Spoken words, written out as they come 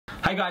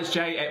Hey guys,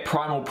 Jay at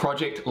Primal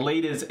Project,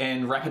 leaders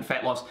in rapid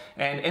fat loss,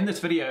 and in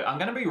this video I'm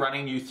going to be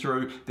running you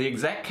through the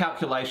exact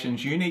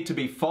calculations you need to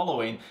be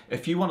following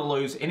if you want to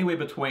lose anywhere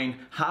between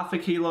half a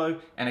kilo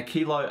and a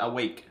kilo a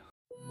week.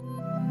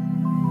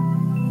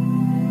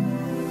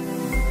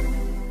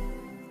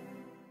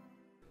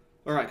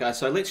 Alright guys,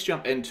 so let's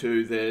jump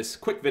into this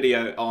quick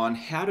video on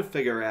how to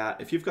figure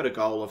out if you've got a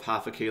goal of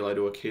half a kilo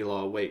to a kilo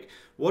a week,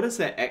 what does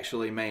that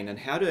actually mean, and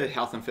how do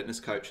health and fitness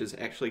coaches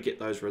actually get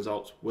those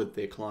results with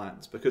their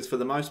clients? Because for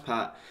the most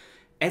part,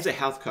 as a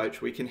health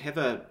coach, we can have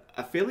a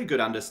fairly good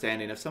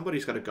understanding if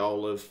somebody's got a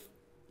goal of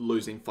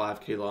losing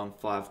 5 kilo in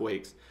 5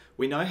 weeks.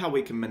 We know how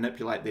we can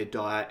manipulate their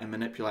diet and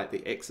manipulate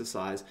the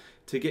exercise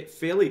to get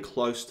fairly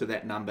close to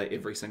that number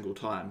every single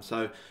time.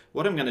 So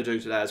what I'm going to do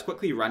today is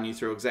quickly run you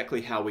through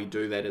exactly how we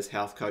do that as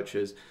health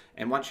coaches,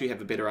 and once you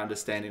have a better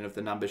understanding of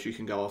the numbers, you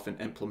can go off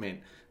and implement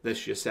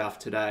this yourself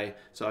today.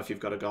 So if you've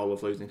got a goal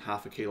of losing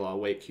half a kilo a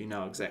week, you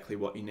know exactly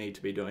what you need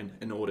to be doing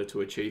in order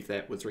to achieve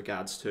that with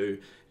regards to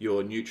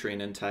your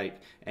nutrient intake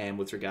and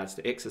with regards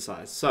to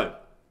exercise. So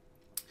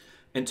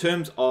in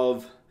terms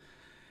of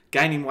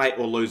gaining weight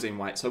or losing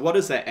weight, so what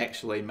does that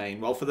actually mean?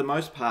 Well, for the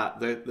most part,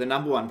 the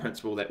number one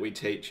principle that we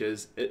teach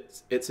is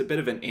it's a bit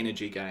of an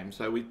energy game.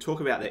 So we talk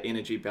about the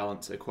energy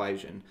balance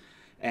equation,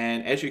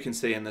 and as you can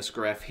see in this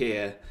graph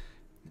here,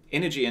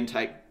 energy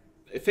intake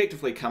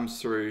effectively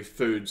comes through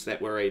foods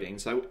that we're eating.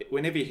 So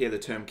whenever you hear the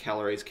term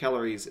calories,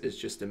 calories is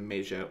just a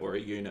measure or a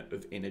unit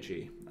of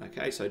energy.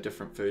 Okay, so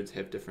different foods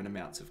have different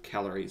amounts of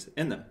calories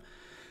in them.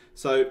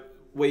 So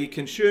we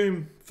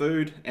consume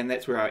food, and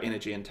that's where our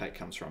energy intake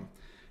comes from.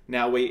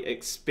 Now we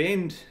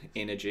expend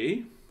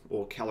energy,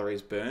 or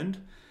calories burned,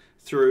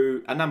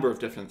 through a number of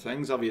different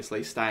things.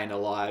 Obviously staying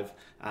alive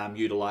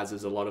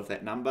utilizes a lot of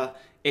that number.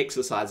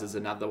 Exercise is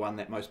another one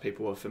that most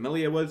people are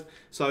familiar with.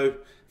 So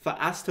for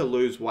us to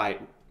lose weight,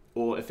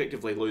 or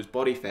effectively lose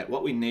body fat,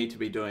 what we need to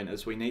be doing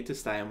is we need to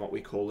stay in what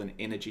we call an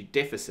energy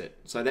deficit.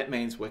 So that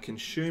means we're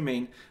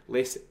consuming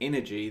less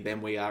energy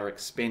than we are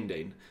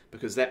expending,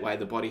 because that way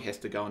the body has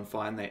to go and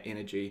find that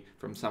energy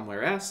from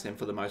somewhere else, and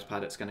for the most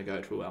part it's going to go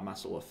to our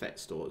muscle or fat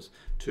stores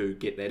to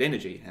get that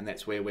energy, and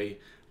that's where we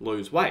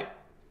lose weight.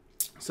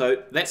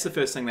 So that's the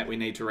first thing that we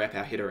need to wrap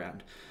our head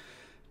around.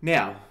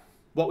 Now,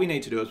 what we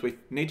need to do is we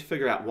need to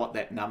figure out what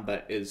that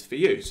number is for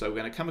you. So we're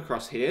going to come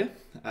across here,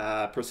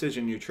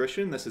 Precision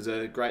Nutrition. This is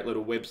a great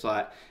little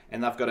website,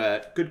 and they've got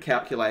a good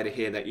calculator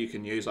here that you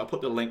can use. I'll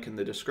put the link in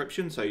the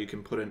description so you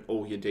can put in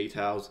all your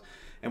details,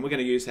 and we're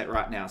going to use that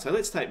right now. So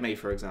let's take me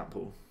for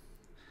example.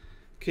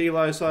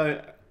 Kilo,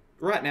 so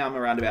right now I'm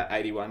around about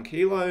 81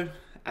 kilo,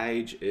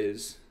 age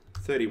is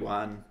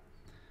 31.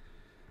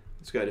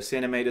 Let's go to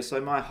centimeters, so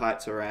my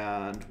height's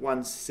around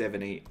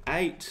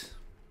 178.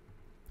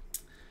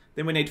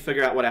 Then we need to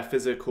figure out what our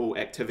physical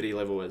activity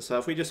level is. So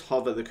if we just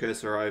hover the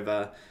cursor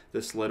over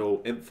this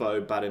little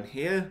info button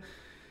here,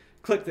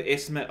 click the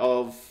estimate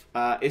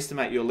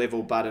your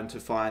level button to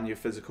find your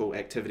physical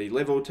activity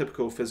level.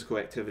 Typical physical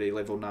activity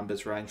level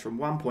numbers range from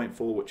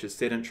 1.4, which is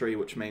sedentary,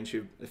 which means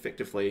you've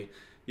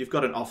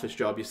got an office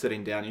job, you're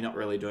sitting down, you're not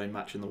really doing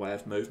much in the way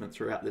of movement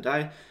throughout the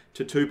day,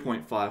 to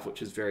 2.5,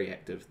 which is very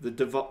active. The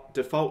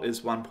default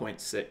is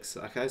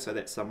 1.6, okay, so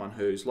that's someone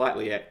who's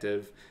lightly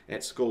active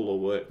at school or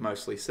work,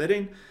 mostly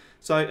sitting.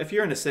 So if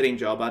you're in a sitting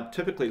job, I'd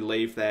typically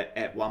leave that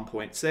at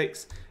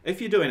 1.6.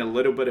 If you're doing a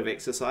little bit of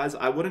exercise,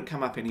 I wouldn't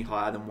come up any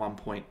higher than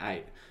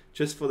 1.8,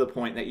 just for the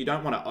point that you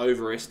don't want to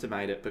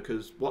overestimate it,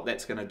 because what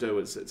that's going to do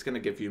is it's going to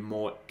give you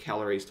more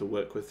calories to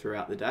work with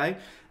throughout the day,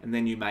 and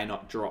then you may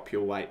not drop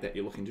your weight that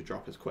you're looking to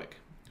drop as quick.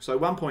 So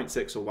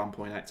 1.6 or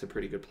 1.8 is a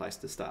pretty good place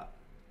to start.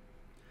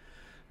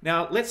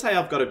 Now let's say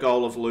I've got a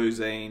goal of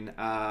losing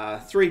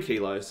 3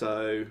 kilos,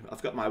 so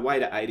I've got my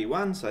weight at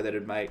 81, so that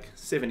would make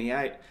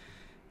 78.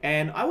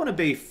 And I want to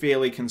be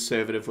fairly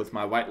conservative with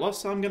my weight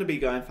loss, so I'm going to be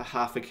going for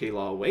half a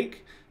kilo a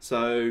week.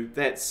 So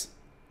that's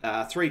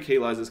 3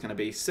 kilos is going to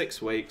be 6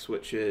 weeks,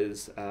 which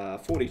is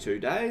 42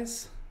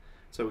 days.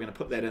 So we're going to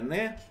put that in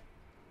there.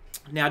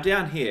 Now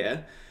down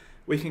here,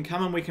 we can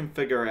come and we can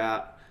figure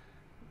out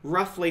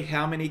roughly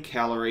how many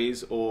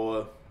calories,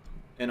 or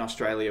in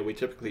Australia we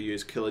typically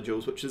use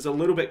kilojoules, which is a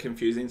little bit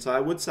confusing. So I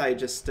would say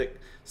just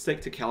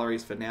stick to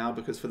calories for now,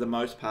 because for the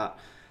most part,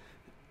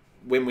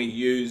 when we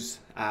use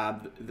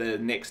the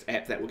next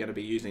app that we're going to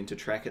be using to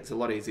track, it's a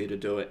lot easier to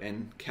do it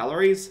in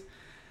calories.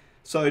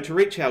 So to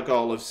reach our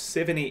goal of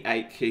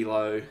 78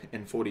 kilo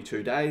in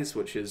 42 days,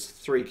 which is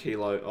 3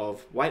 kilo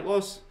of weight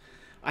loss,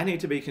 I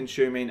need to be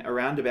consuming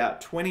around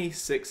about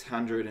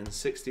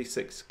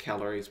 2,666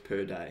 calories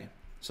per day.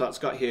 So it's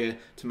got here,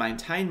 to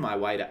maintain my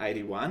weight at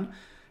 81,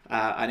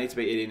 I need to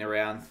be eating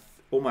around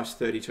almost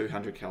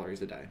 3,200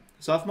 calories a day.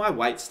 So if my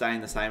weight's staying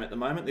the same at the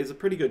moment, there's a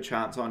pretty good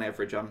chance on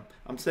average I'm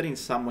sitting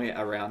somewhere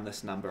around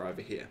this number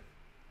over here.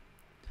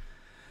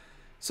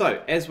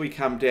 So as we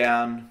come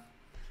down,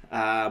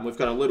 we've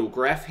got a little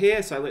graph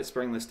here, so let's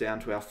bring this down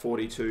to our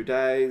 42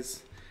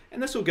 days,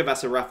 and this will give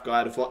us a rough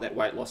guide of what that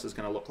weight loss is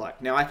going to look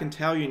like. Now I can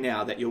tell you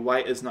now that your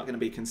weight is not going to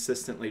be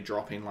consistently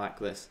dropping like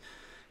this.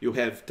 You'll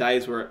have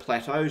days where it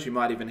plateaus, you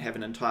might even have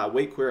an entire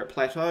week where it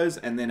plateaus,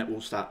 and then it will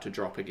start to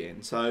drop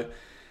again. So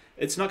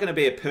it's not going to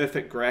be a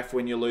perfect graph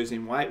when you're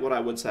losing weight. What I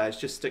would say is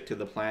just stick to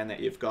the plan that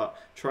you've got,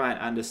 try and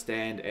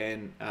understand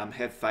and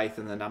have faith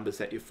in the numbers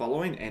that you're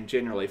following, and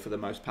generally for the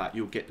most part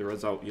you'll get the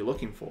result you're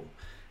looking for.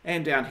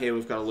 And down here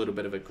we've got a little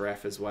bit of a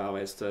graph as well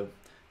as to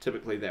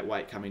typically that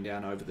weight coming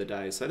down over the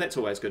days. So that's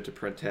always good to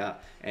print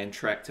out and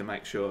track to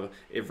make sure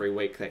every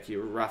week that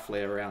you're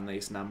roughly around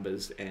these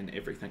numbers and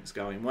everything's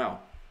going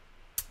well.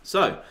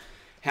 So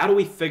how do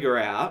we figure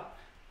out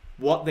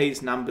what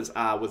these numbers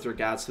are with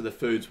regards to the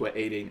foods we're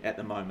eating at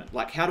the moment?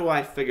 Like, how do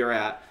I figure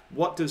out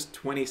what does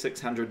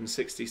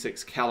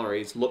 2,666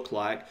 calories look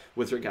like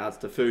with regards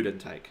to food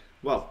intake?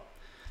 Well,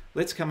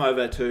 let's come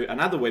over to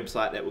another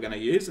website that we're going to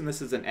use, and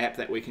this is an app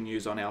that we can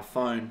use on our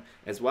phone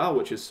as well,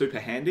 which is super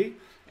handy,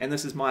 and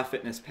this is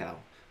MyFitnessPal.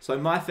 So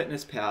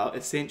MyFitnessPal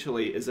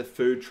essentially is a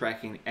food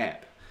tracking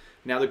app.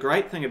 Now the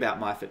great thing about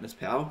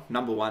MyFitnessPal,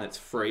 number one, it's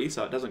free,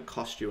 so it doesn't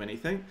cost you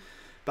anything,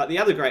 but the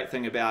other great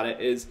thing about it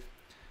is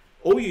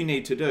all you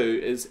need to do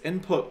is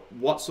input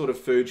what sort of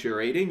foods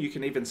you're eating. You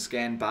can even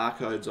scan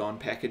barcodes on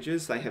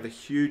packages. They have a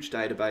huge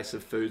database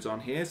of foods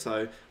on here,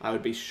 so I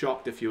would be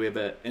shocked if you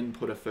ever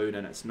input a food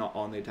and it's not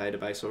on their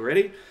database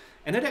already.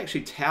 And it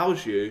actually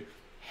tells you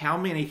how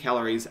many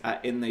calories are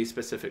in these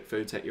specific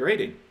foods that you're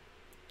eating.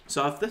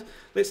 So if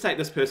let's take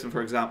this person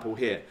for example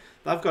here.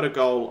 They've got a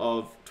goal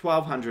of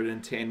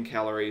 1,210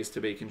 calories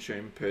to be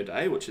consumed per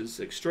day, which is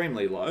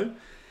extremely low.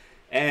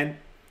 And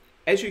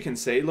as you can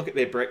see, look at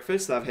their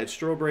breakfast. They've had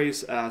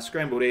strawberries,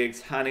 scrambled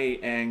eggs, honey,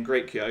 and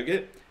Greek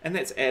yogurt, and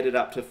that's added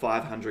up to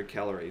 500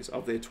 calories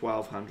of their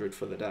 1,200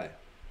 for the day.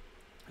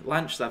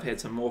 Lunch, they've had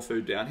some more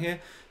food down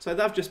here, so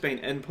they've just been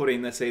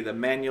inputting this either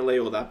manually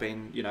or they've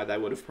been, they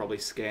would have probably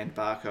scanned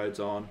barcodes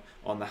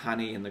on the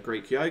honey and the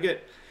Greek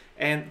yogurt,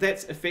 and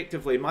that's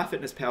effectively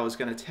MyFitnessPal is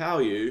going to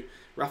tell you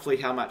roughly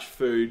how much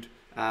food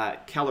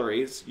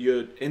calories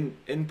you're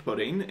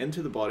inputting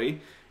into the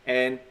body.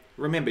 And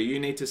remember, you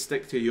need to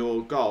stick to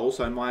your goal.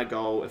 So my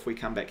goal, if we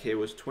come back here,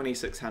 was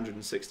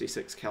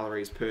 2,666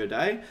 calories per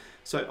day.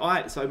 So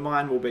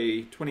mine will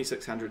be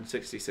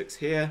 2,666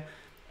 here,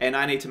 and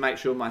I need to make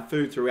sure my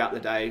food throughout the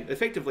day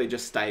effectively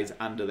just stays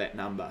under that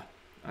number.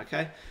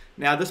 Okay.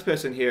 Now this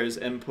person here has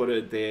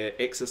inputted their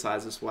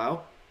exercise as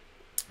well.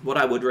 What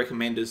I would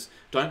recommend is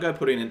don't go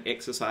put in an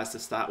exercise to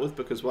start with,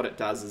 because what it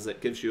does is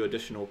it gives you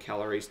additional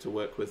calories to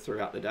work with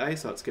throughout the day.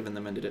 So it's given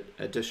them an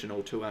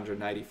additional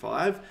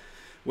 285.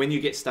 When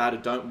you get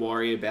started, don't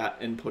worry about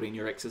inputting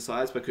your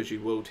exercise, because you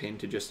will tend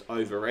to just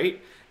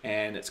overeat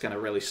and it's going to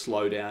really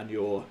slow down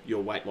your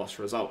weight loss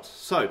results.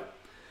 So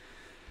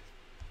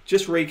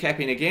just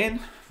recapping again,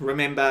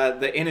 remember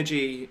the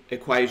energy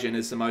equation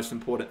is the most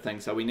important thing.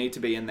 So we need to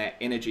be in that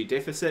energy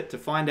deficit. To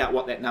find out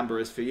what that number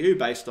is for you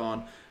based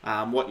on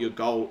what your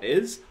goal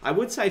is, I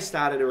would say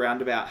start at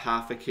around about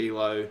half a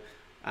kilo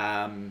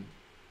a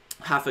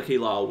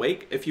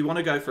week. If you want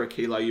to go for a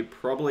kilo, you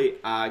probably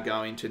are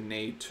going to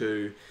need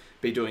to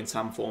be doing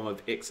some form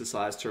of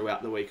exercise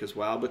throughout the week as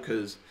well,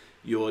 because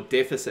your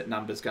deficit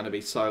number is going to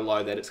be so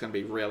low that it's going to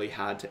be really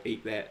hard to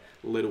eat that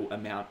little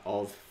amount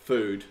of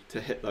food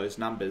to hit those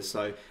numbers.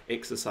 So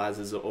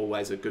exercises are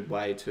always a good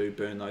way to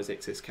burn those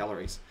excess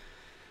calories.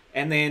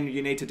 And then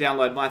you need to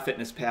download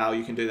MyFitnessPal.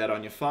 You can do that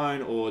on your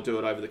phone or do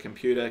it over the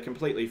computer,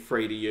 completely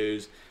free to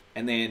use.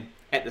 And then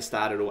at the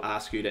start, it'll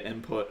ask you to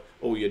input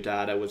all your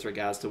data with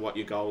regards to what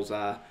your goals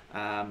are.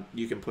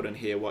 You can put in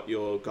here what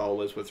your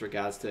goal is with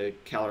regards to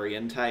calorie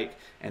intake,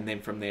 and then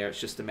from there it's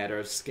just a matter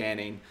of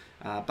scanning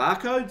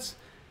barcodes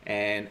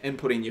and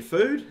inputting your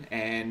food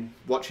and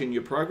watching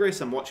your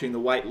progress and watching the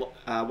weight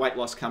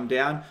loss come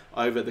down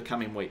over the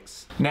coming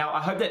weeks. Now,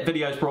 I hope that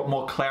video has brought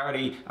more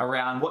clarity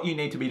around what you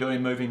need to be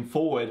doing moving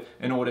forward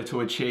in order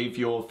to achieve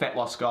your fat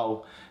loss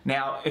goal.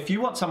 Now, if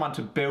you want someone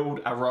to build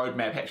a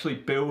roadmap, actually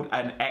build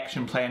an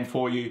action plan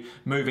for you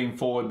moving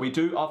forward, we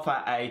do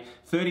offer a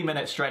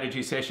 30-minute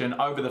strategy session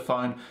over the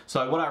phone.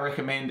 So what I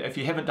recommend, if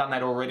you haven't done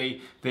that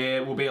already,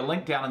 there will be a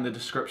link down in the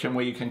description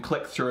where you can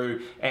click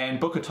through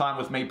and book a time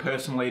with me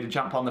personally to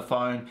jump on the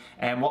phone.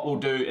 And what we'll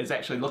do is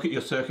actually look at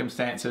your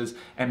circumstances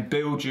and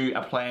build you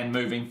a plan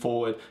moving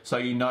forward, so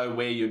you know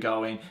where you're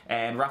going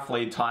and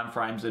roughly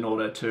timeframes in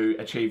order to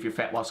achieve your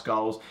fat loss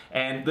goals.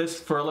 And this,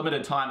 for a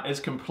limited time,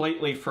 is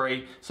completely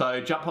free.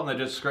 So jump on the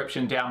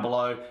description down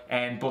below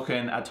and book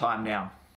in a time now.